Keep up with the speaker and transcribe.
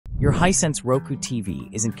Your Hisense Roku TV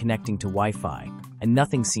isn't connecting to Wi-Fi, and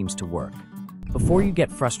nothing seems to work. Before you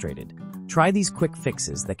get frustrated, try these quick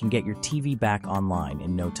fixes that can get your TV back online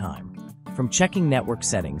in no time. From checking network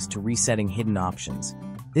settings to resetting hidden options,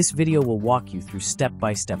 this video will walk you through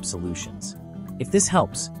step-by-step solutions. If this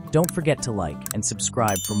helps, don't forget to like and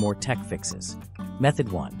subscribe for more tech fixes.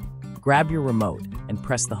 Method 1. Grab your remote and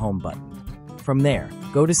press the home button. From there,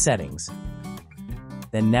 go to Settings,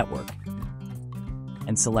 then Network,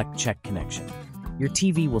 and select Check Connection. Your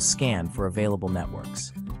TV will scan for available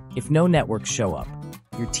networks. If no networks show up,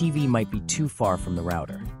 your TV might be too far from the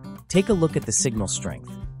router. Take a look at the signal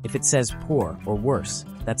strength. If it says poor or worse,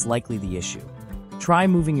 that's likely the issue. Try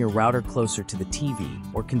moving your router closer to the TV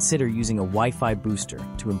or consider using a Wi-Fi booster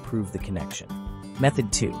to improve the connection.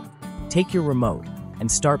 Method 2. Take your remote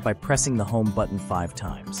and start by pressing the home button 5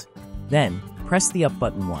 times. Then, press the up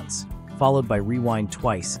button once, followed by rewind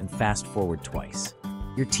twice and fast forward twice.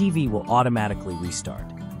 Your TV will automatically restart.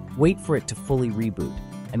 Wait for it to fully reboot,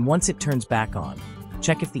 and once it turns back on,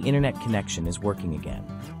 check if the internet connection is working again.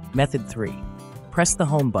 Method 3. Press the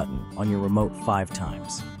home button on your remote 5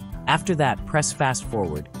 times. After that, press fast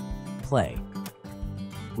forward, play,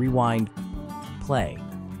 rewind, play,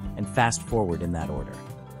 and fast forward in that order.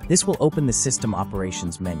 This will open the System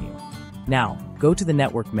Operations menu. Now, go to the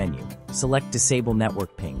Network menu, select Disable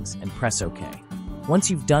Network Pings, and press OK.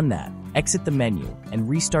 Once you've done that, exit the menu and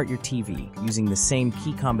restart your TV using the same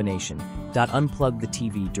key combination. Unplug the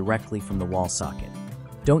TV directly from the wall socket.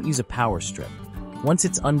 Don't use a power strip. Once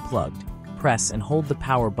it's unplugged, press and hold the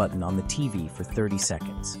power button on the TV for 30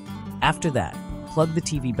 seconds. After that, plug the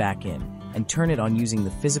TV back in and turn it on using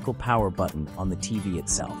the physical power button on the TV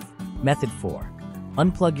itself. Method 4.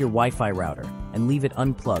 Unplug your Wi-Fi router and leave it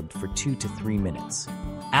unplugged for 2 to 3 minutes.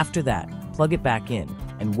 After that, plug it back in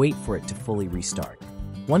and wait for it to fully restart.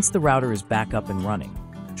 Once the router is back up and running,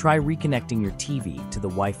 try reconnecting your TV to the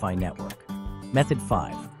Wi-Fi network. Method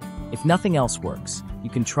 5. If nothing else works, you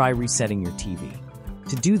can try resetting your TV.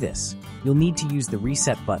 To do this, you'll need to use the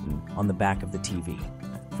reset button on the back of the TV.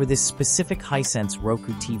 For this specific Hisense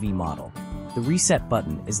Roku TV model, the reset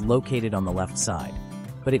button is located on the left side,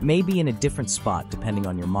 but it may be in a different spot depending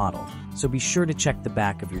on your model, so be sure to check the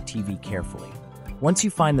back of your TV carefully. Once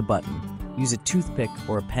you find the button, use a toothpick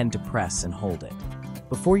or a pen to press and hold it.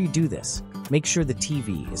 Before you do this, make sure the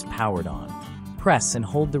TV is powered on. Press and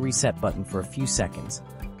hold the reset button for a few seconds,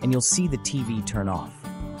 and you'll see the TV turn off.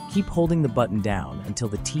 Keep holding the button down until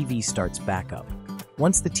the TV starts back up.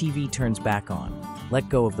 Once the TV turns back on, let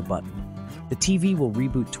go of the button. The TV will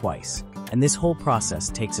reboot twice, and this whole process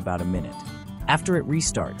takes about a minute. After it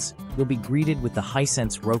restarts, you'll be greeted with the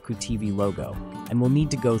Hisense Roku TV logo, and will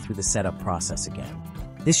need to go through the setup process again.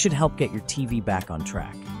 This should help get your TV back on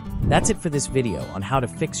track. That's it for this video on how to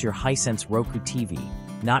fix your Hisense Roku TV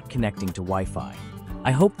not connecting to Wi-Fi.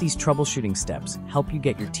 I hope these troubleshooting steps help you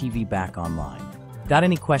get your TV back online. Got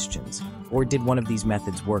any questions, or did one of these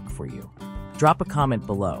methods work for you? Drop a comment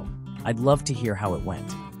below. I'd love to hear how it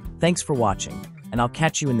went. Thanks for watching, and I'll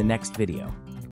catch you in the next video.